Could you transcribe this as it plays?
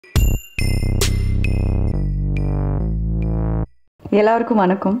எல்லாருக்கும்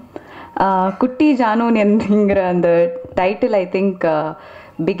வணக்கம். குட்டி ஜானுன்னு என்கிற அந்த டைட்டில் ஐ திங்க்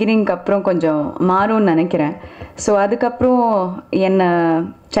பிகினிங்க்கு அப்புறம் கொஞ்சம் மாறும்னு நினைக்கிறேன். ஸோ அதுக்கப்புறம் என்னை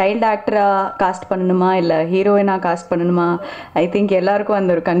சைல்டு ஆக்டராக காஸ்ட் பண்ணணுமா இல்லை ஹீரோயினாக காஸ்ட் பண்ணணுமா, ஐ திங்க் எல்லாருக்கும்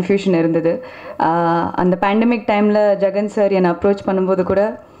அந்த ஒரு கன்ஃபியூஷன் இருந்தது. அந்த பேண்டமிக் டைமில் ஜெகன் சார் என்னை அப்ரோச் பண்ணும்போது கூட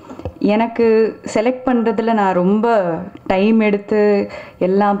எனக்கு செலக்ட் பண்ணுறதுல நான் ரொம்ப டைம் எடுத்து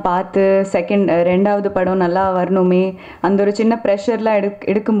எல்லாம் பார்த்து ரெண்டாவது படம் நல்லா வரணுமே அந்த ஒரு சின்ன ப்ரெஷர்லாம்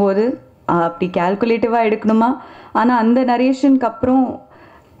எடுக்கும்போது அப்படி கேல்குலேட்டிவாக எடுக்கணுமா, ஆனால் அந்த நரேஷனுக்கு அப்புறம்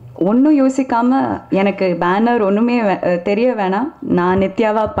ஒன்றும் யோசிக்காமல் எனக்கு பேனர் ஒன்றுமே தெரிய வேணாம், நான்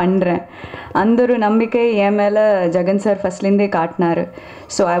நித்யாவாக பண்ணுறேன் அந்த ஒரு நம்பிக்கை என் மேலே ஜெகன் சார் ஃபஸ்ட்லேருந்தே காட்டினார்.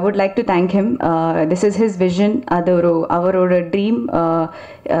 So I would like to thank him. This is his vision. அது அவரோட ட்ரீம்,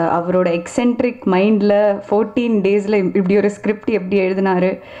 அவரோட எக்ஸென்ட்ரிக் மைண்டில் 14 days இப்படி ஒரு ஸ்கிரிப்ட் எப்படி எழுதினார்.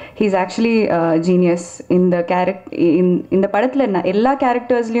 He is actually genius. இந்த படத்தில் எல்லா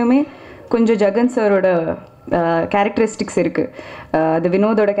கேரக்டர்ஸ்லேயுமே கொஞ்சம் ஜெகன் சாரோட கேரக்டரிஸ்டிக்ஸ் இருக்குது. அது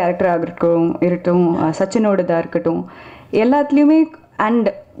வினோதோட கேரக்டராக இருக்கட்டும், சச்சினோடதாக இருக்கட்டும், எல்லாத்துலேயுமே. And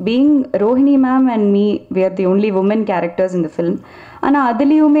being Rohini ma'am and me, we are the only woman characters இந்த ஃபில்ம். ஆனால்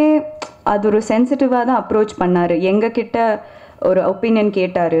அதுலேயுமே அது ஒரு சென்சிட்டிவாக தான் அப்ரோச் பண்ணார். எங்ககிட்ட ஒரு ஒப்பீனியன்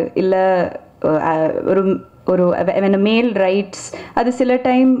கேட்டார், இல்லை ஒரு மேல் ரைட்ஸ் அது சில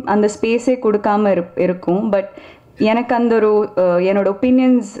டைம் அந்த ஸ்பேஸே கொடுக்காம இருக்கும். பட் எனக்கு அந்த என்னோட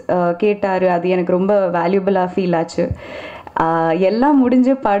ஒப்பீனியன்ஸ் கேட்டார். அது எனக்கு ரொம்ப வேல்யூபிளாக ஃபீல் ஆச்சு. எல்லாம்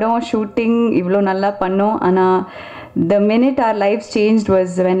முடிஞ்சு படம் ஷூட்டிங் இவ்வளோ நல்லா பண்ணோம். ஆனால் the minute our lives changed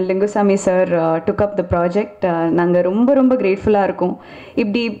was when Lingusamy sir took up the project. நாங்கள் ரொம்ப ரொம்ப கிரேட்ஃபுல்லாக இருக்கோம்.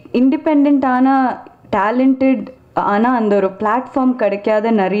 இப்படி இண்டிபெண்ட்டான டேலண்டட் ஆனால் அந்த ஒரு பிளாட்ஃபார்ம்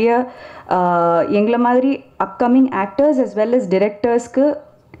கிடைக்காத நிறைய எங்களை மாதிரி upcoming actors as well as டிரெக்டர்ஸ்க்கு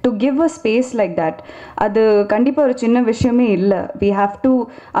to give a space like that, அது கண்டிப்பாக ஒரு சின்ன விஷயமே இல்லை. வி ஹாவ் டு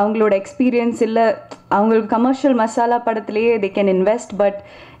அவங்களோட எக்ஸ்பீரியன்ஸ் இல்லை, அவங்களுக்கு கமர்ஷியல் மசாலா படத்துலேயே தே கேன் இன்வெஸ்ட். பட்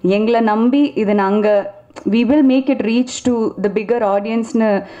எங்களை நம்பி இது நாங்கள் we will make it reach to the bigger audience nu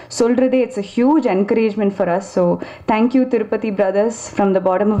solrade, it's a huge encouragement for us. So thank you Thalapathy brothers from the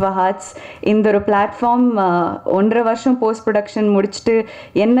bottom of our hearts. இந்த ஒரு platform 1.5 வருஷம் post production முடிச்சுட்டு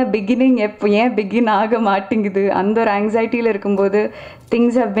என்ன beginning எப்போ ஏன் begin ஆக மாட்டேங்குது அந்த ஒரு ஆங்ஸைட்டியில் இருக்கும்போது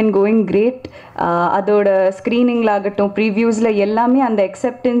things have been going great. அதோட ஸ்க்ரீனிங்கில் ஆகட்டும், ப்ரீவியூஸில் எல்லாமே அந்த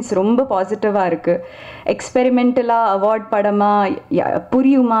அக்செப்டன்ஸ் ரொம்ப பாசிட்டிவாக இருக்குது. எக்ஸ்பெரிமெண்டலாக அவார்ட் படமாக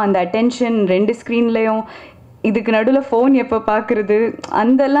புரியுமா அந்த அட்டென்ஷன் 2 ஸ்க்ரீன்லேயும், இதுக்கு நடுவில் ஃபோன் எப்போ பார்க்குறது,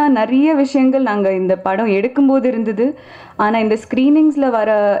 அந்தெல்லாம் நிறைய விஷயங்கள் நாங்கள் இந்த படம் எடுக்கும்போது இருந்தது. ஆனால் இந்த ஸ்க்ரீனிங்ஸில்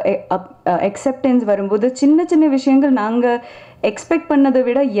வர அக்செப்டன்ஸ் வரும்போது சின்ன சின்ன விஷயங்கள் நாங்கள் எக்ஸ்பெக்ட் பண்ணதை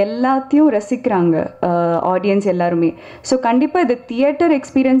விட எல்லாத்தையும் ரசிக்கிறாங்க ஆடியன்ஸ் எல்லாருமே. ஸோ கண்டிப்பாக இது தியேட்டர்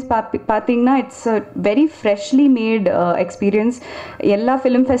எக்ஸ்பீரியன்ஸ் பார்த்தீங்கன்னா it's a very freshly mat experience. எல்லா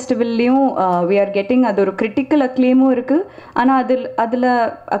ஃபிலிம் ஃபெஸ்டிவல்லையும் வி ஆர் கெட்டிங் அது ஒரு கிரிட்டிக்கல் அக்லேமும் இருக்குது, ஆனால் அதில்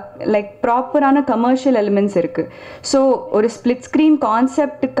லைக் ப்ராப்பரான கமர்ஷியல் எலிமெண்ட்ஸ் இருக்குது. ஸோ ஒரு ஸ்பிளிட் ஸ்க்ரீன்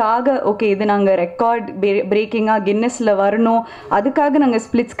கான்செப்டுக்காக ஓகே இது நாங்கள் ரெக்கார்ட் பிரேக்கிங்காக கின்னஸில் வரணும் அதுக்காக நாங்கள்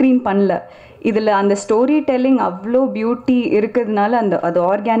ஸ்பிளிட் ஸ்க்ரீன் பண்ணல. இதில் அந்த ஸ்டோரி டெல்லிங் அவ்வளோ பியூட்டி இருக்கிறதுனால அது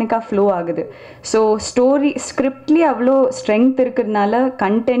ஆர்கானிக்காக ஃப்ளோ ஆகுது. ஸோ ஸ்கிரிப்ட்லேயே அவ்வளோ ஸ்ட்ரென்த் இருக்கிறதுனால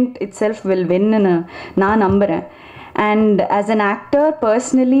கண்டென்ட் இட் செல்ஃப் வில் வின்னு நான் நம்புகிறேன். And as an actor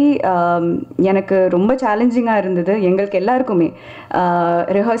personally எனக்கு ரொம்ப சேலஞ்சிங்காக இருந்தது. எங்களுக்கு எல்லாருக்குமே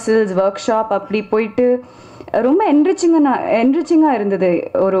ரிஹர்சல்ஸ் ஒர்க் ஷாப் அப்படி போயிட்டு ரொம்ப என்ரிச்சிங்காக இருந்தது.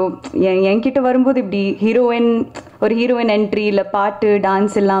 என்கிட்ட வரும்போது இப்படி ஒரு ஹீரோயின் என்ட்ரி இல்லை பாட்டு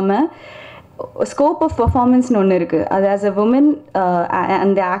டான்ஸ் இல்லாமல் ஸ்கோப் ஆஃப் பர்ஃபார்மன்ஸ்னு ஒன்று இருக்குது. அது ஆஸ் அ உமன்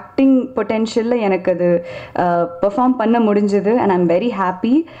அந்த ஆக்டிங் பொட்டென்ஷியலில் எனக்கு அது பெர்ஃபார்ம் பண்ண முடிஞ்சது. And I'm very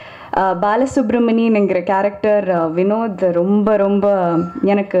happy. பாலசுப்ரமணியன்ங்கிற character Vinod ரொம்ப ரொம்ப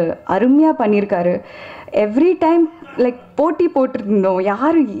எனக்கு அருமையாக பண்ணியிருக்காரு. எவ்ரி டைம் லைக் போட்டி போட்டிருந்தோம்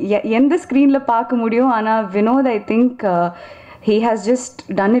யார் எந்த ஸ்க்ரீனில் பார்க்க முடியும். ஆனால் Vinod I think he has just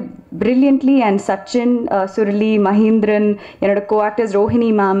done it brilliantly. And Sachin, Surali, Mahindran, என்னோட co-actors ரோஹிணி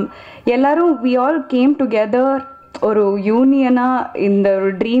மேம் எல்லாரும் we all came together ஒரு யூனியனாக இந்த ஒரு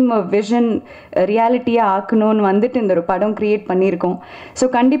ட்ரீம் விஷன் ரியாலிட்டியாக ஆக்கணும்னு வந்துட்டு இந்த ஒரு படம் க்ரியேட் பண்ணியிருக்கோம். ஸோ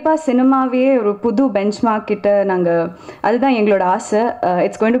கண்டிப்பாக சினிமாவே ஒரு புது பெஞ்ச் மார்க் கிட்ட நாங்கள் அதுதான் எங்களோட ஆசை.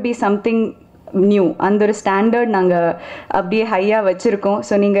 It's going to be something new. அந்த ஒரு ஸ்டாண்டர்ட் நாங்கள் அப்படியே ஹையாக வச்சுருக்கோம்.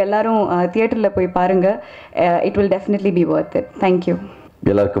 ஸோ நீங்கள் எல்லோரும் தியேட்டரில் போய் பாருங்கள். It will definitely be worth it. Thank you.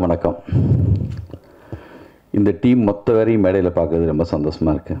 எல்லாருக்கும் வணக்கம். இந்த டீம் மொத்த வரையும் மேடையில் பார்க்குறது ரொம்ப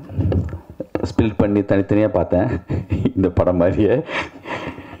சந்தோஷமாக இருக்குது. ஸ்பில்ட் பண்ணி தனித்தனியாக பார்த்தேன் இந்த படம் மாதிரியே.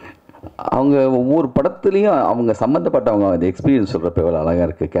 அவங்க ஒவ்வொரு படத்துலேயும் அவங்க சம்மந்தப்பட்டவங்க அந்த எக்ஸ்பீரியன்ஸ் சொல்கிறப்ப எவ்வளோ அழகாக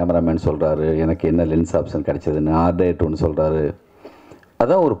இருக்குது. கேமராமேன் சொல்கிறாரு எனக்கு என்ன லென்ஸ் ஆப்ஷன் கிடைச்சதுன்னு, ஆர்ட் டைரக்டர் ஒன்று சொல்கிறாரு,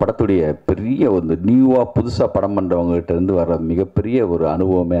 அதான் ஒரு படத்துடைய பெரிய ஒரு நியூவாக புதுசாக படம் பண்ணுறவங்ககிட்ட இருந்து வர மிகப்பெரிய ஒரு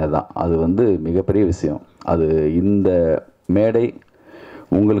அனுபவமே அதுதான். அது வந்து மிகப்பெரிய விஷயம். அது இந்த மேடை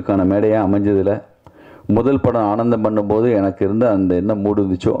உங்களுக்கான மேடையாக அமைஞ்சதில் முதல் படம் ஆனந்தம் பண்ணும்போது எனக்கு இருந்த அந்த என்ன மூடு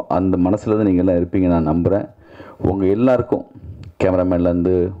இருந்துச்சோ அந்த மனசில் தான் நீங்கள் எல்லாம் இருப்பீங்க நான் நம்புகிறேன். உங்கள் எல்லாருக்கும்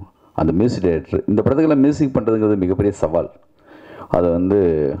கேமராமேன்லேருந்து அந்த மியூசிக் டைரக்டர், இந்த படத்துக்கெல்லாம் மியூசிக் பண்ணுறதுங்கிறது மிகப்பெரிய சவால். அதை வந்து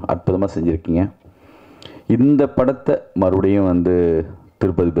அற்புதமாக செஞ்சுருக்கீங்க. இந்த படத்தை மறுபடியும் வந்து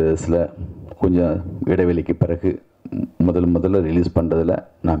திருப்பதி பிரதர்ஸில் கொஞ்சம் இடைவெளிக்கு பிறகு முதல்ல ரிலீஸ் பண்ணுறதில்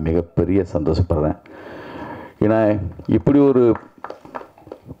நான் மிகப்பெரிய சந்தோஷப்படுறேன். ஏன்னா இப்படி ஒரு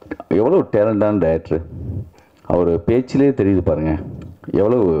எவ்வளோ டேலண்டான டைரக்டர், அவர் பேச்சிலே தெரியுது பாருங்கள்,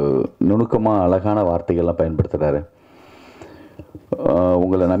 எவ்வளோ நுணுக்கமாக அழகான வார்த்தைகள்லாம் பயன்படுத்துகிறாரு.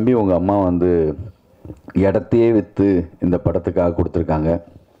 உங்களை நம்பி உங்கள் அம்மா வந்து இடத்தையே விற்று இந்த படத்துக்காக கொடுத்துருக்காங்க.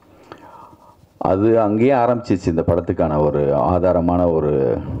 அது அங்கேயே ஆரம்பிச்சிச்சு இந்த படத்துக்கான ஒரு ஆதாரமான ஒரு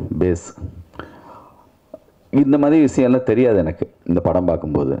பேஸ். இந்த மாதிரி விஷயம்லாம் தெரியாது எனக்கு இந்த படம்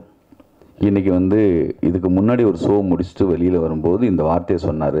பார்க்கும்போது. இன்றைக்கி வந்து இதுக்கு முன்னாடி ஒரு ஷோ முடிச்சுட்டு வெளியில் வரும்போது இந்த வார்த்தையை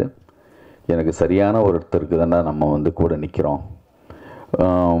சொன்னார், எனக்கு சரியான ஒருத்தருக்கு தானே நம்ம வந்து கூட நிற்கிறோம்.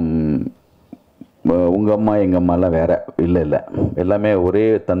 உங்கள் அம்மா எங்கள் அம்மாலாம் வேறு இல்லை, எல்லாமே ஒரே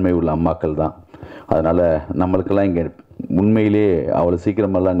தன்மை உள்ள அம்மாக்கள் தான். அதனால் நம்மளுக்கெல்லாம் இங்கே உண்மையிலே அவ்வளோ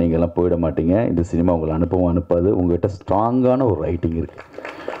சீக்கிரமெல்லாம் நீங்கள்லாம் போயிட மாட்டீங்க. இந்த சினிமா உங்களை அனுப்பவும் அனுப்பாது. உங்கள்கிட்ட ஸ்ட்ராங்கான ஒரு ரைட்டிங் இருக்குது.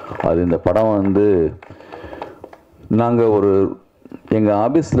 அது இந்த படம் வந்து நாங்கள் ஒரு எங்கள்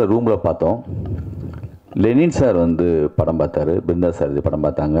ஆஃபீஸில் ரூமில் பார்த்தோம். லெனின் சார் வந்து படம் பார்த்தாரு, பிருந்தா சார் இது படம்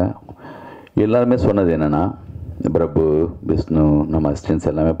பார்த்தாங்க. எல்லாருமே சொன்னது என்னென்னா, பிரபு, விஷ்ணு, நம்ம அசிஸ்டன்ஸ்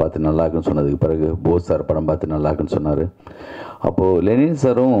எல்லாமே பார்த்து நல்லாயிருக்குன்னு சொன்னதுக்கு பிறகு போஸ் சார் படம் பார்த்து நல்லாயிருக்குன்னு சொன்னார். அப்போது லெனின்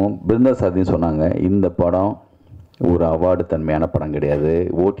சாரும் பிருந்தா சார்த்தையும் சொன்னாங்க, இந்த படம் ஒரு அவார்டு தன்மையான படம் கிடையாது,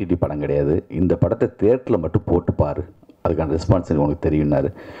 ஓடிடி படம் கிடையாது, இந்த படத்தை தியேட்டரில் மட்டும் போட்டு பாரு, அதுக்கான ரெஸ்பான்ஸ் உனக்கு தெரியும்னாரு.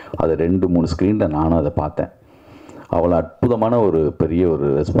 அதை 2-3 ஸ்க்ரீனில் நானும் அதை பார்த்தேன். அவ்வளோ அற்புதமான ஒரு பெரிய ஒரு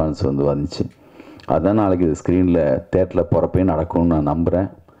ரெஸ்பான்ஸ் வந்து வந்துச்சு. அதுதான் நாளைக்கு இது ஸ்க்ரீனில் தேட்டரில் போகிறப்பையும் நடக்கும்னு நான் நம்புகிறேன்.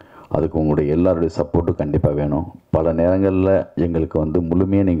 அதுக்கு உங்களுடைய எல்லாருடைய சப்போர்ட்டும் கண்டிப்பாக வேணும். பல நேரங்களில் எங்களுக்கு வந்து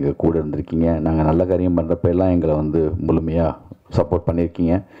முழுமையாக நீங்கள் கூட இருந்திருக்கீங்க. நாங்கள் நல்ல காரியம் பண்ணுறப்ப எல்லாம் எங்களை வந்து முழுமையாக சப்போர்ட்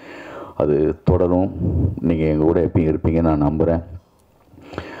பண்ணியிருக்கீங்க. அது தொடரும். நீங்கள் எங்கள் கூட எப்பயும் இருப்பீங்கன்னு நான் நம்புகிறேன்.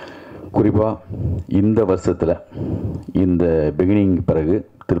 குறிப்பாக இந்த வருஷத்தில் இந்த பிகினிங் பிறகு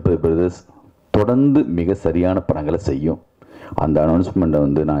திருப்பதி பிரதர்ஸ் தொடர்ந்து மிக சரியான படங்களை செய்யும். அந்த அனௌன்ஸ்மெண்ட்டை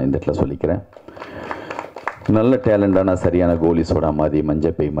வந்து நான் இந்த இடத்துல சொல்லிக்கிறேன். நல்ல டேலண்டான சரியான கோலி சோடா மாதிரி,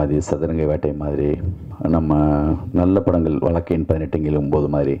 மஞ்சப்பை மாதிரி, சதுரங்கை வேட்டை மாதிரி, நம்ம நல்ல படங்கள் வழக்கையின் 18-9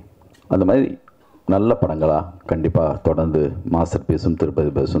 மாதிரி, அந்த மாதிரி நல்ல படங்களாக கண்டிப்பாக தொடர்ந்து மாஸ்டர் பீஸும் திருப்பதி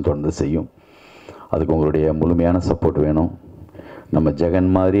பீஸும் தொடர்ந்து செய்யும். அதுக்கு உங்களுடைய முழுமையான சப்போர்ட் வேணும். நம்ம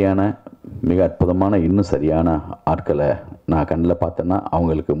ஜெகன் மாதிரியான மிக அற்புதமான இன்னும் சரியான ஆட்களை நான் கண்ணில் பார்த்தேன்னா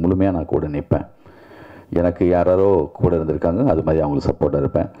அவங்களுக்கு முழுமையாக நான் கூட நிற்பேன். எனக்கு யாரோ கூட இருந்திருக்காங்க, அது மாதிரி அவங்களுக்கு சப்போர்ட்டாக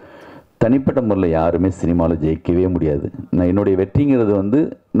இருப்பேன். தனிப்பட்ட முறையில் யாருமே சினிமாவில் ஜெயிக்கவே முடியாது. நான் என்னுடைய வெற்றிங்கிறது வந்து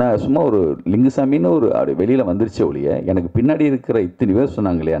நான் சும்மா ஒரு லிங்குசாமின்னு ஒரு வெளியில் வந்துருச்சே ஒழிய, எனக்கு பின்னாடி இருக்கிற இத்தனை பேர்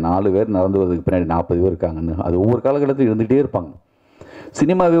சொன்னாங்க இல்லையா, 4 பேர் நடந்து வரதுக்கு பின்னாடி 40 பேர் இருக்காங்கன்னு, அது ஒவ்வொரு காலகட்டத்தில் இருந்துகிட்டே இருப்பாங்க.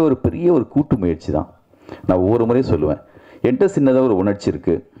 சினிமாவே ஒரு பெரிய ஒரு கூட்டு முயற்சி தான். நான் ஒவ்வொரு முறையும் சொல்லுவேன், என்கிட்ட சின்னதாக ஒரு உணர்ச்சி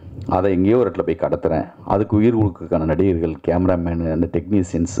இருக்குது, அதை எங்கேயோ ஒரு இடத்துல போய் கடத்துறேன். அதுக்கு உயிர் கொடுக்கான நடிகர்கள், கேமராமேனு, அந்த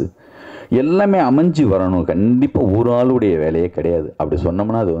டெக்னீஷியன்ஸு எல்லாமே அமைஞ்சு வரணும். கண்டிப்பாக ஒரு ஆளுடைய வேலையே கிடையாது. அப்படி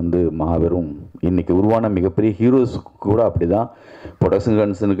சொன்னோம்னா அது வந்து மாபெரும் இன்றைக்கி உருவான மிகப்பெரிய ஹீரோஸுக்கு கூட அப்படி தான், ப்ரொடக்ஷன்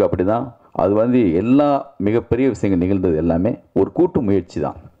கன்சனுக்கு அப்படி தான். அது வந்து எல்லா மிகப்பெரிய விஷயங்கள் நிகழ்ந்தது எல்லாமே ஒரு கூட்டு முயற்சி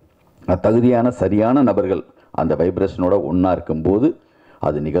தான். தகுதியான சரியான நபர்கள் அந்த வைப்ரேஷனோட ஒன்றா இருக்கும்போது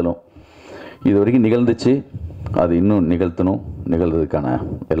அது நிகழும். இது வரைக்கும் நிகழ்ந்துச்சு, அது இன்னும் நிகழ்த்தணும். நிகழ்றதுக்கான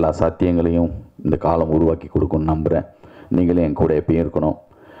எல்லா சாத்தியங்களையும் இந்த காலம் உருவாக்கி கொடுக்கும்னு நம்புகிறேன். நீங்களே என் கூட எப்பயும் இருக்கணும்.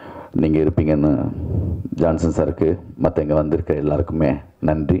 நீங்கள் இருப்பீங்கன்னு ஜான்சன் சாருக்கு, மற்ற இங்கே வந்திருக்கிற எல்லாருக்குமே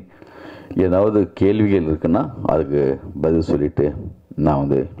நன்றி. ஏதாவது கேள்விகள் இருக்குன்னா அதுக்கு பதில் சொல்லிவிட்டு நான்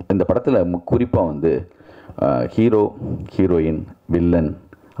வந்து இந்த படத்தில் குறிப்பாக வந்து ஹீரோ, ஹீரோயின், வில்லன்,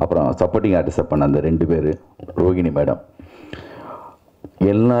 அப்புறம் சப்போர்ட்டிங் ஆர்டிஸ்டாக பண்ண அந்த 2 பேர், ரோகிணி மேடம்,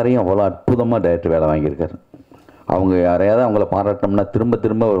 எல்லாரையும் அவ்வளோ அற்புதமாக டைரக்டர் வேலை வாங்கியிருக்காரு. அவங்க யாரையாவது அவங்கள பாராட்டினோம்னா திரும்ப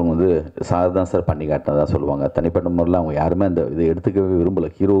திரும்ப அவங்க வந்து சார் தான் சார் பண்ணி காட்டினதாக சொல்லுவாங்க. தனிப்பட்ட முறையில் அவங்க யாருமே அந்த இதை எடுத்துக்கவே விரும்பலை.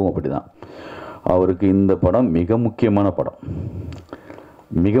 ஹீரோவும் அப்படி தான். அவருக்கு இந்த படம் மிக முக்கியமான படம்,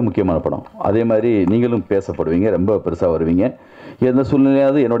 மிக முக்கியமான படம். அதே மாதிரி நீங்களும் பேசப்படுவீங்க, ரொம்ப பெருசாக வருவீங்க. எந்த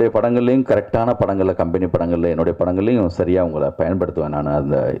சூழ்நிலையாவது என்னுடைய படங்கள்லேயும் கரெக்டான படங்களில், கம்பெனி படங்களில், என்னுடைய படங்கள்லையும் சரியாக உங்களை பயன்படுத்துவேன். நான்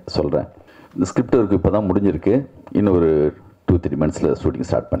அந்த சொல்கிறேன். இந்த ஸ்கிரிப்ட் ஒர்க்கு இப்போ தான் முடிஞ்சிருக்கு. இன்னும் ஒரு 2-3 மந்த்ஸில் ஷூட்டிங்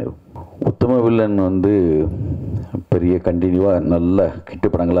ஸ்டார்ட் பண்ணிடுவோம். உத்தம வில்லன் வந்து பெரிய கண்டினியூவாக நல்ல கிட்டு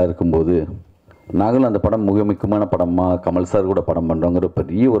படங்களாக இருக்கும்போது நாங்களும் அந்த படம் மிக முக்கியமான படமாக கமல் சார் கூட படம் பண்ணுறோங்கிற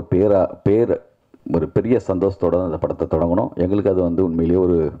பெரிய ஒரு ஒரு பெரிய சந்தோஷத்தோடு தான் அந்த படத்தை தொடங்கணும். எங்களுக்கு அது வந்து உண்மையிலேயே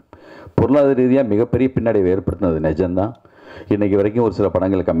ஒரு பொருளாதார ரீதியாக மிகப்பெரிய பின்னடைவை ஏற்படுத்தினது நிஜம்தான். இன்றைக்கி வரைக்கும் ஒரு சில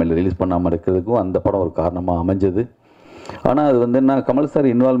படங்கள் கம்மியில் ரிலீஸ் பண்ணாமல் இருக்கிறதுக்கும் அந்த படம் ஒரு காரணமாக அமைஞ்சது. ஆனால் அது வந்து நான் கமல்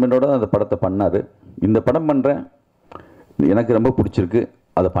சார் இன்வால்மெண்ட்டோடு அந்த படத்தை பண்ணார். இந்த படம் பண்ணுறேன், எனக்கு ரொம்ப பிடிச்சிருக்கு,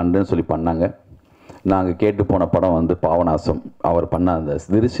 அதை பண்ணுறேன்னு சொல்லி பண்ணாங்க. நாங்கள் கேட்டு போன படம் வந்து பாவநாசம். அவர் பண்ண அந்த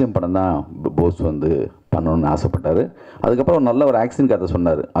திருஷ்யம் படம் தான் போஸ் வந்து பண்ணணும்னு ஆசைப்பட்டார். அதுக்கப்புறம் நல்ல ஒரு ஆக்ஷன் கதை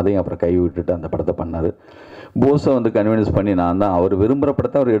சொன்னார், அதையும் அப்புறம் கை விட்டுட்டு அந்த படத்தை பண்ணார். போஸை வந்து கன்வின்ஸ் பண்ணி நான் தான் அவர் விரும்புகிற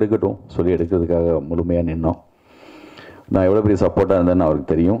படத்தை அவர் எடுக்கட்டும் சொல்லி எடுக்கிறதுக்காக முழுமையாக நின்னோம். நான் எவ்வளோ பெரிய சப்போர்ட்டாக இருந்தேன்னு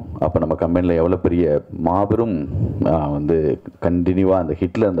அவருக்கு தெரியும். அப்போ நம்ம கம்பெனியில் எவ்வளோ பெரிய மாபெரும் வந்து கண்டினியூவாக அந்த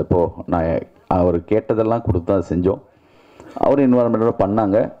ஹிட்டில் இருந்தப்போ நான் அவர் கேட்டதெல்லாம் கொடுத்து தான் செஞ்சோம். அவர் இன்வால்மெண்ட்டோட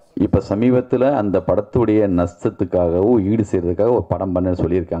பண்ணாங்க. இப்போ சமீபத்தில் அந்த படத்துடைய நஷ்டத்துக்காகவும் ஈடு செய்கிறதுக்காக ஒரு படம் பண்ண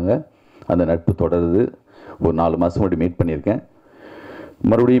சொல்லியிருக்காங்க. அந்த நட்பு தொடருது. ஒரு 4 மாதம் முன்னாடி மீட் பண்ணியிருக்கேன்.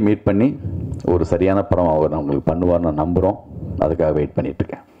 மறுபடியும் மீட் பண்ணி ஒரு சரியான படம் அவர் நம்மளுக்கு பண்ணுவார்னு நான் நம்புகிறோம். அதுக்காக வெயிட்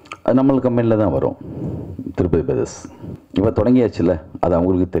பண்ணிகிட்ருக்கேன். அது நம்மளுக்கு கம்பெனியில் தான் வரும், திருப்பதி பிரதர்ஸ். இப்போ தொடங்கியாச்சுல்ல, அது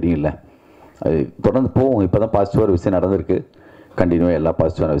அவங்களுக்கு தெரியல. அது தொடர்ந்து போவோம். இப்போ தான் பாசிட்டிவான விஷயம் நடந்திருக்கு. கண்டினியூவாக எல்லா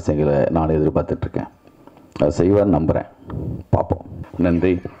பாசிட்டிவான விஷயங்களை நானும் எதிர்பார்த்துட்ருக்கேன். அதை செய்வார்னு நம்புகிறேன். பார்ப்போம்.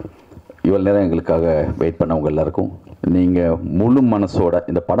 நன்றி. இவ்வளோ நேரம் எங்களுக்காக வெயிட் பண்ணவங்க எல்லாருக்கும். நீங்கள் முழு மனசோட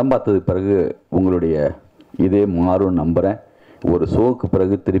இந்த படம் பார்த்ததுக்கு பிறகு உங்களுடைய இதே மாறும் நம்புகிறேன். ஒரு ஷோவுக்கு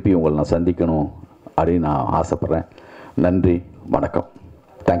பிறகு திருப்பி உங்களை நான் சந்திக்கணும் அப்படின்னு நான் ஆசைப்பட்றேன். நன்றி, வணக்கம்.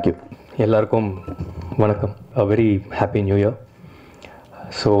 தேங்க்யூ. எல்லாருக்கும் வணக்கம். Very happy new year.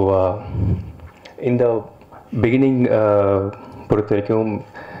 So இந்த பிகினிங் பொறுத்த வரைக்கும்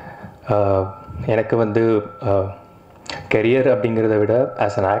எனக்கு வந்து கெரியர் அப்படிங்கிறத விட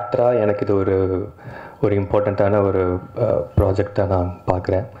ஆஸ் அன் ஆக்டராக எனக்கு இது ஒரு இம்பார்ட்டண்ட்டான ஒரு ப்ராஜெக்டாக நான்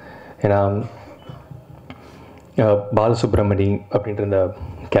பார்க்குறேன். ஏன்னா பாலசுப்ரமணி அப்படின்ற இந்த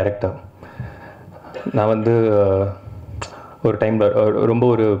கேரக்டர் நான் வந்து ஒரு டைமில் ரொம்ப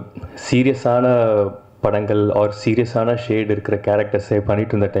ஒரு சீரியஸான படங்கள் ஆர் சீரியஸான ஷேட் இருக்கிற கேரக்டர்ஸை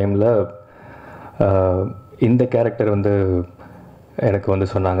பண்ணிகிட்டு இருந்த டைமில் இந்த கேரக்டர் வந்து எனக்கு வந்து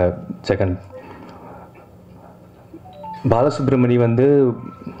சொன்னாங்க, ஜெகன், பாலசுப்ரமணி வந்து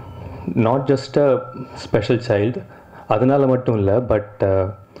not just a special child, அதனால மட்டும் இல்லை, பட்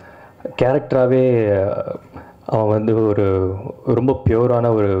கேரக்டராகவே அவன் வந்து ஒரு ரொம்ப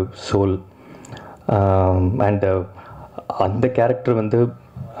பியூரான ஒரு சோல். அண்டு அந்த கேரக்டர் வந்து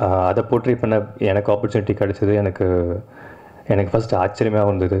அதை போர்ட்ரே பண்ண எனக்கு ஆப்பர்ச்சுனிட்டி கிடச்சிது. எனக்கு ஃபஸ்ட்டு ஆச்சரியமாக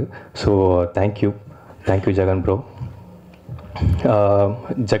இருந்தது. So thank you Jagan bro.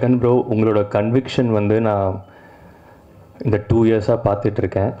 Jagan bro, உங்களோட கன்விக்ஷன் வந்து நான் இந்த 2 இயர்ஸாக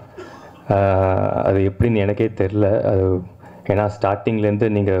பார்த்துட்ருக்கேன். அது எப்படின்னு எனக்கே தெரில. அது ஏன்னா ஸ்டார்டிங்லேருந்து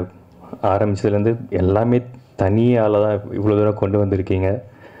நீங்கள் ஆரம்பித்ததுலேருந்து எல்லாமே தனியால் தான் இவ்வளோ தூரம் கொண்டு வந்திருக்கீங்க.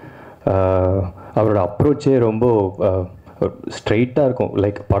 அவரோட அப்ரோச்சே ரொம்ப ஸ்ட்ரெயிட்டாக இருக்கும்.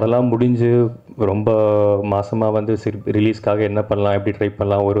 லைக் படம்லாம் முடிஞ்சு ரொம்ப மாதமாக வந்து ரிலீஸ்க்காக என்ன பண்ணலாம், எப்படி ட்ரை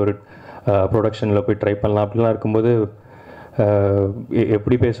பண்ணலாம், ஒரு ப்ரொடக்ஷனில் போய் ட்ரை பண்ணலாம் அப்படிலாம் இருக்கும்போது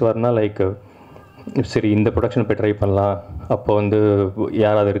எப்படி பேசுவார்னா, லைக் சரி இந்த ப்ரொடக்ஷன் போய் ட்ரை பண்ணலாம், அப்போ வந்து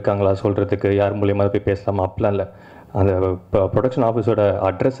யாராவது இருக்காங்களா சொல்கிறதுக்கு, யார் மூலியமாக போய் பேசலாமா, அப்படிலாம் இல்லை. அந்த ப்ரொடக்ஷன் ஆஃபீஸோட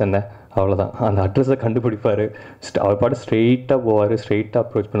அட்ரஸ் என்ன, அவ்வளோதான். அந்த அட்ரஸை கண்டுபிடிப்பார். அவர் பாட்டு ஸ்ட்ரெயிட்டாக போவார், ஸ்ட்ரெயிட்டாக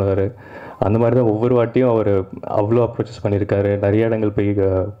அப்ரோச் பண்ணுவார். அந்த மாதிரி தான் ஒவ்வொரு வாட்டியும் அவர் அவ்வளோ அப்ரோச்சஸ் பண்ணியிருக்காரு. நிறைய இடங்கள்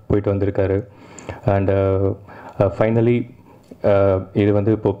போயிட்டு வந்திருக்காரு. அண்டு ஃபைனலி இது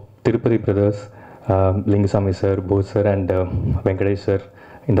வந்து இப்போது Tirupati brothers, Lingusamy sir, Bose sir and Venkatesh sir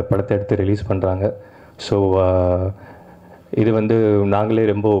இந்த படத்தை எடுத்து ரிலீஸ் பண்ணுறாங்க. ஸோ இது வந்து நாங்களே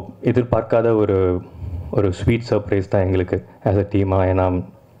ரொம்ப எதிர்பார்க்காத ஒரு ஸ்வீட் சர்ப்ரைஸ் தான் எங்களுக்கு ஆஸ் அ டீமாக. ஏன்னா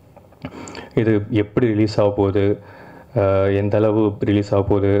இது எப்படி ரிலீஸ் ஆக போகுது, எந்த அளவு ரிலீஸ் ஆக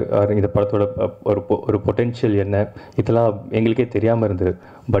போகுது, இந்த படத்தோட ஒரு பொட்டென்ஷியல் என்ன, இதெல்லாம் எங்களுக்கே தெரியாமல் இருந்தது.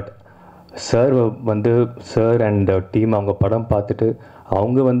 பட் சார் அண்ட் டீம் அவங்க படம் பார்த்துட்டு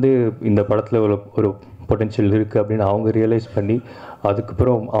அவங்க வந்து இந்த படத்தில் ஒரு பொட்டென்ஷியல் இருக்குது அப்படின்னு அவங்க ரியலைஸ் பண்ணி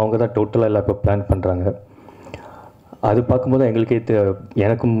அதுக்கப்புறம் அவங்க தான் டோட்டலாக எல்லாம் இப்போ பிளான் பண்ணுறாங்க. அது பார்க்கும்போது எங்களுக்கே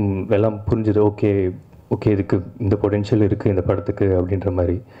எனக்கும் எல்லாம் புரிஞ்சுது. ஓகே இதுக்கு இந்த பொட்டென்ஷியல் இருக்குது இந்த படத்துக்கு அப்படின்ற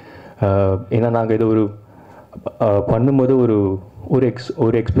மாதிரி. ஏன்னா நாங்கள் இது பண்ணும்போது ஒரு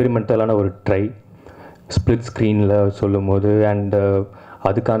எக்ஸ்பெரிமெண்டலான ஒரு ட்ரை ஸ்ப்ளிட் ஸ்க்ரீனில் சொல்லும் போது அண்ட்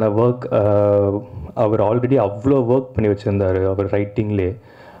அதுக்கான ஒர்க் அவர் ஆல்ரெடி அவ்வளோ ஒர்க் பண்ணி வச்சுருந்தார் அவர் ரைட்டிங்லேயே.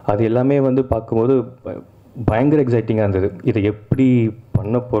 அது எல்லாமே வந்து பார்க்கும்போது பயங்கர எக்ஸைட்டிங்காக இருந்தது. இதை எப்படி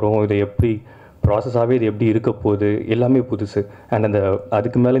பண்ண போகிறோம், இதை எப்படி ப்ராசஸாகவே இது எப்படி இருக்க போகுது, எல்லாமே புதுசு. அண்ட்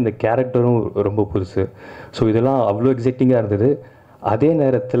அதுக்கு மேலே இந்த கேரக்டரும் ரொம்ப புதுசு. ஸோ இதெல்லாம் அவ்வளோ எக்ஸைட்டிங்காக இருந்தது. அதே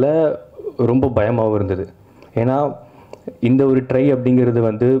நேரத்தில் ரொம்ப பயமாகவும் இருந்தது. ஏன்னா இந்த ஒரு ட்ரை அப்படிங்கிறது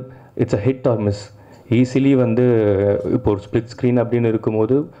வந்து it's a hit or miss. Easily வந்து இப்போ ஒரு ஸ்ப்ளிட் ஸ்க்ரீன் அப்படின்னு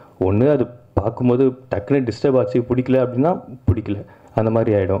இருக்கும்போது ஒன்று அது பார்க்கும்போது டக்குன்னு டிஸ்டர்ப் ஆச்சு, பிடிக்கல அப்படின்னா பிடிக்கல, அந்த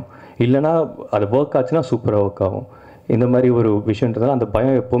மாதிரி ஆகிடும். இல்லைனா அது ஒர்க் ஆச்சுன்னா சூப்பராக ஒர்க் ஆகும். இந்த மாதிரி ஒரு விஷயன்றதால அந்த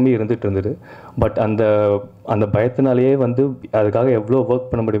பயம் எப்போவுமே இருந்துகிட்டு இருந்தது. பட் அந்த பயத்தினாலேயே வந்து அதுக்காக எவ்வளோ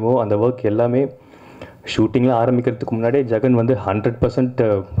ஒர்க் பண்ண முடியுமோ அந்த ஒர்க் எல்லாமே ஷூட்டிங்லாம் ஆரம்பிக்கிறதுக்கு முன்னாடியே ஜெகன் வந்து 100%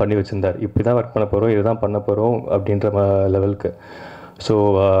 பண்ணி வச்சுருந்தார். இப்படி தான் ஒர்க் பண்ண போகிறோம், இதுதான் பண்ண போகிறோம் அப்படின்ற லெவலுக்கு. ஸோ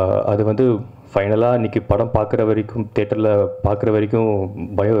அது வந்து ஃபைனலாக இன்றைக்கி படம் பார்க்குற வரைக்கும், தேட்டரில் பார்க்குற வரைக்கும்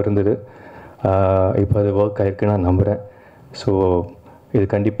பயம் இருந்தது. இப்போ அது ஒர்க் ஆகிருக்குன்னு நான் நம்புகிறேன். ஸோ இது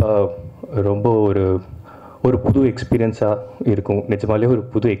கண்டிப்பாக ரொம்ப ஒரு புது எக்ஸ்பீரியன்ஸாக இருக்கும். நிஜமாலே ஒரு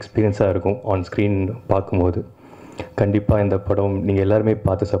புது எக்ஸ்பீரியன்ஸாக இருக்கும் ஆன் ஸ்க்ரீன் பார்க்கும்போது. கண்டிப்பாக இந்த படம் நீங்கள் எல்லாருமே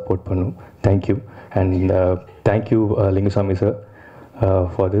பார்த்து சப்போர்ட் பண்ணும். Thank you. And thank you Lingusamy sir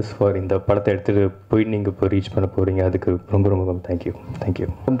for இந்த படத்தை எடுத்துகிட்டு போய் நீங்கள் இப்போ ரீச் பண்ண போகிறீங்க. அதுக்கு ரொம்ப ரொம்ப தேங்க்யூ.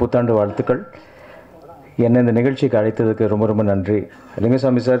 புத்தாண்டு வாழ்த்துக்கள். என்னை இந்த நிகழ்ச்சிக்கு அழைத்ததுக்கு ரொம்ப ரொம்ப நன்றி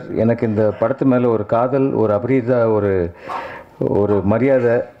லிங்குசாமி சார். எனக்கு இந்த படத்து மேலே ஒரு காதல், ஒரு அபரீத ஒரு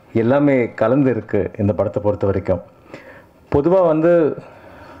மரியாதை எல்லாமே கலந்து இருக்குது இந்த படத்தை பொறுத்த வரைக்கும். பொதுவாக வந்து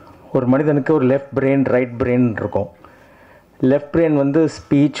ஒரு மனிதனுக்கு ஒரு லெஃப்ட் பிரெயின், ரைட் பிரெயின் இருக்கும். லெஃப்ட் பிரெயின் வந்து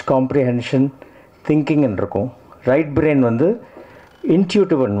ஸ்பீச், காம்ப்ரிஹென்ஷன், திங்கிங்னு இருக்கும். ரைட் பிரெயின் வந்து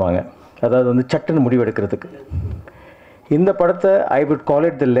இன்ட்யூட்டிவ்னுவாங்க, அதாவது வந்து சட்டுன்னு முடிவெடுக்கிறதுக்கு. இந்த படத்தை I would call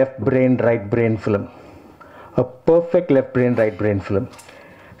it the left brain right brain film, a perfect left brain right brain film.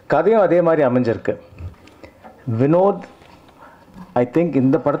 கதையும் அதே மாதிரி அமைஞ்சிருக்கு. வினோத் ஐ திங்க்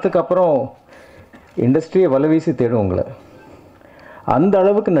இந்த படத்துக்கு அப்புறம் இண்டஸ்ட்ரியை வலவீசி தேடும் உங்களை. அந்த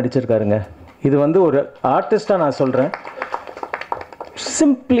அளவுக்கு நடிச்சிருக்காருங்க. இது வந்து ஒரு ஆர்டிஸ்டாக நான் சொல்கிறேன்,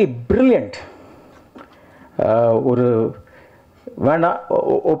 சிம்பிளி பிரில்லியண்ட். ஒரு வேண்டாம்,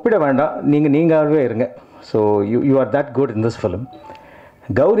 ஒப்பிட வேண்டாம், நீங்களாகவே இருங்க. So you are that good in this film.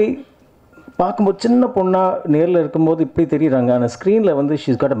 Gowri பார்க்கும்போது சின்ன பொண்ணாக நேரில் இருக்கும்போது இப்படி தெரியுறாங்க, ஆனால் ஸ்க்ரீனில் வந்து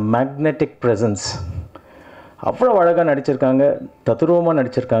she's got a magnetic presence. அவ்வளோ அழகாக நடிச்சிருக்காங்க, தத்துரூபமாக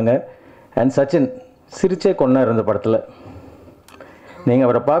நடிச்சிருக்காங்க. அண்ட் சச்சின் சிரிச்சே கொண்டார் இந்த படத்தில். நீங்கள்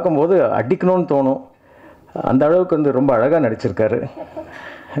அவரை பார்க்கும்போது அடிக்கணும்னு தோணும், அந்த அளவுக்கு வந்து ரொம்ப அழகாக நடிச்சிருக்காரு.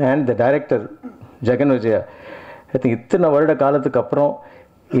 And the director Jagan Vijaya, I think இத்தனை வருட காலத்துக்கு அப்புறம்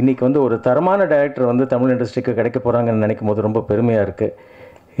இன்றைக்கி வந்து ஒரு தரமான டைரக்டர் வந்து தமிழ் இண்டஸ்ட்ரிக்கு கிடைக்க போகிறாங்கன்னு நினைக்கும் போது ரொம்ப பெருமையாக இருக்குது.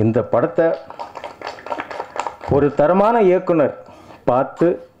 இந்த படத்தை ஒரு தரமான இயக்குனர் பார்த்து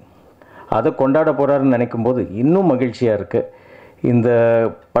அதை கொண்டாட போகிறாருன்னு நினைக்கும் போது இன்னும் மகிழ்ச்சியாக இருக்குது. இந்த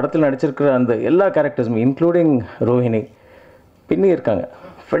படத்தில் நடிச்சிருக்கிற அந்த எல்லா கேரக்டர்ஸும் இன்க்ளூடிங் ரோஹிணி பின்னி இருக்காங்க,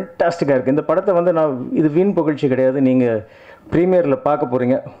 ஃபென்டாஸ்டிக்காக இருக்குது. இந்த படத்தை வந்து நான் இது வீண் புகழ்ச்சி கிடையாது, நீங்கள் ப்ரீமியரில் பார்க்க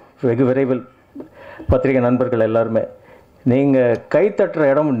போகிறீங்க வெகு விரைவில். பத்திரிகை நண்பர்கள் எல்லாருமே நீங்கள் கைத்தட்டுற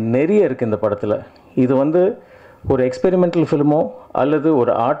இடம் நிறைய இருக்குது இந்த படத்தில். இது வந்து ஒரு எக்ஸ்பெரிமெண்டல் ஃபிலிமோ அல்லது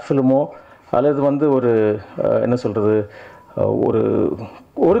ஒரு ஆர்ட் ஃபிலிமோ அல்லது வந்து ஒரு என்ன சொல்கிறது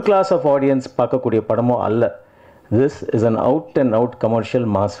ஒரு கிளாஸ் ஆஃப் ஆடியன்ஸ் பார்க்கக்கூடிய படமோ அல்ல. This is an out and out commercial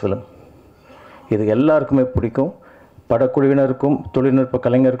mass film. இது எல்லாருக்குமே பிடிக்கும். படக்குழுவினருக்கும், தொழில்நுட்ப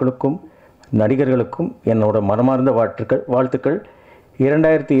கலைஞர்களுக்கும், நடிகர்களுக்கும் என்னோட மனமார்ந்த வாழ்த்துக்கள்.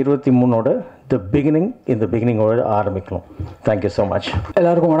 2023 த பிகினிங், இந்த பிகினிங்கோட ஆரம்பிக்கலாம். Thank you so much.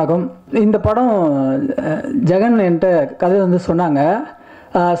 எல்லாருக்கும் வணக்கம். இந்த படம் ஜெகன் என்கிட்ட கதை வந்து சொன்னாங்க.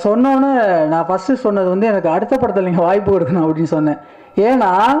 சொன்னோன்னே நான் ஃபஸ்ட்டு சொன்னது வந்து எனக்கு அடுத்த படத்தில் நீங்கள் வாய்ப்பு கொடுக்கணும் அப்படின்னு சொன்னேன்.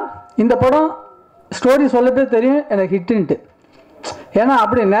 ஏன்னா இந்த படம் ஸ்டோரி சொல்லப்பே தெரியும் எனக்கு ஹிட்டுன்ட்டு. ஏன்னா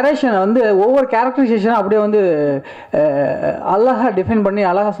அப்படி நரேஷனை வந்து ஒவ்வொரு கேரக்டரைசேஷனும் அப்படியே வந்து அழகாக டிஃபைன் பண்ணி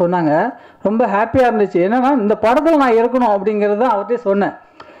அழகாக சொன்னாங்க. ரொம்ப ஹாப்பியாக இருந்துச்சு. என்னென்னா இந்த படத்தில் நான் இருக்கணும் அப்படிங்கிறது தான் அவர்கிட்டே சொன்னேன்.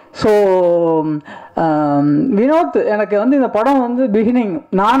 ஸோ வினோத் எனக்கு வந்து இந்த படம் வந்து பிகினிங்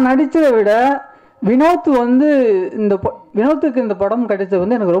நான் நடித்ததை விட வினோத் வந்து வினோத்துக்கு இந்த படம் கிடைச்சது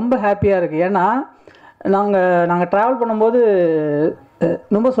வந்து எனக்கு ரொம்ப ஹாப்பியாக இருக்குது. ஏன்னா நாங்கள் ட்ராவல் பண்ணும்போது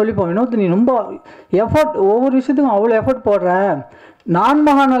ரொம்ப சொல்லிப்போம், வினோத் நீ ரொம்ப எஃபர்ட், ஒவ்வொரு விஷயத்துக்கும் அவ்வளோ எஃபர்ட் போடுற. நான்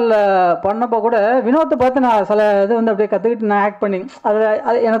மகானில் பண்ணப்போ கூட வினோத்தை பார்த்து நான் சில இது வந்து அப்படியே கற்றுக்கிட்டு நான் ஆக்ட் பண்ணி அது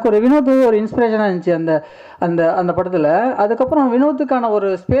எனக்கு ஒரு வினோத் ஒரு இன்ஸ்பிரேஷனாக இருந்துச்சு அந்த அந்த அந்த படத்தில். அதுக்கப்புறம் வினோத்துக்கான ஒரு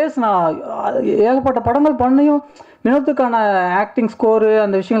ஸ்பேஸ் நான் ஏகப்பட்ட படங்கள் பண்ணியும் வினோத்துக்கான ஆக்டிங் ஸ்கோரு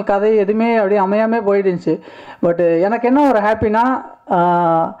அந்த விஷயங்கள் கதை எதுவுமே அப்படியே அமையாமல் போயிடுச்சு. பட் எனக்கு என்ன ஒரு ஹாப்பினா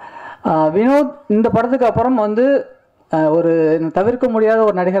வினோத் இந்த படத்துக்கு அப்புறம் வந்து ஒரு தவிர்க்க முடியாத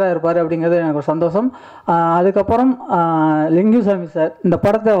ஒரு நடிகராக இருப்பார் அப்படிங்கிறது எனக்கு ஒரு சந்தோஷம். அதுக்கப்புறம் லிங்குசாமி சார் இந்த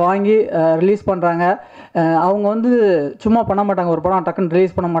படத்தை வாங்கி ரிலீஸ் பண்ணுறாங்க. அவங்க வந்து சும்மா பண்ண மாட்டாங்க, ஒரு படம் டக்குன்னு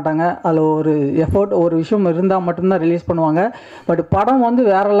ரிலீஸ் பண்ண மாட்டாங்க. அதில் ஒரு எஃபோர்ட், ஒரு விஷயம் இருந்தால் மட்டும்தான் ரிலீஸ் பண்ணுவாங்க. பட் படம் வந்து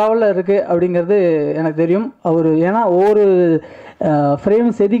வேறு லெவலில் இருக்குது அப்படிங்கிறது எனக்கு தெரியும். அவர் ஏன்னா ஒவ்வொரு ஃப்ரேம்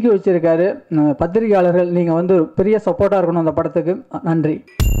செதுக்கி வச்சுருக்காரு. பத்திரிகையாளர்கள் நீங்கள் வந்து பெரிய சப்போர்ட்டாக இருக்கணும் அந்த படத்துக்கு. நன்றி.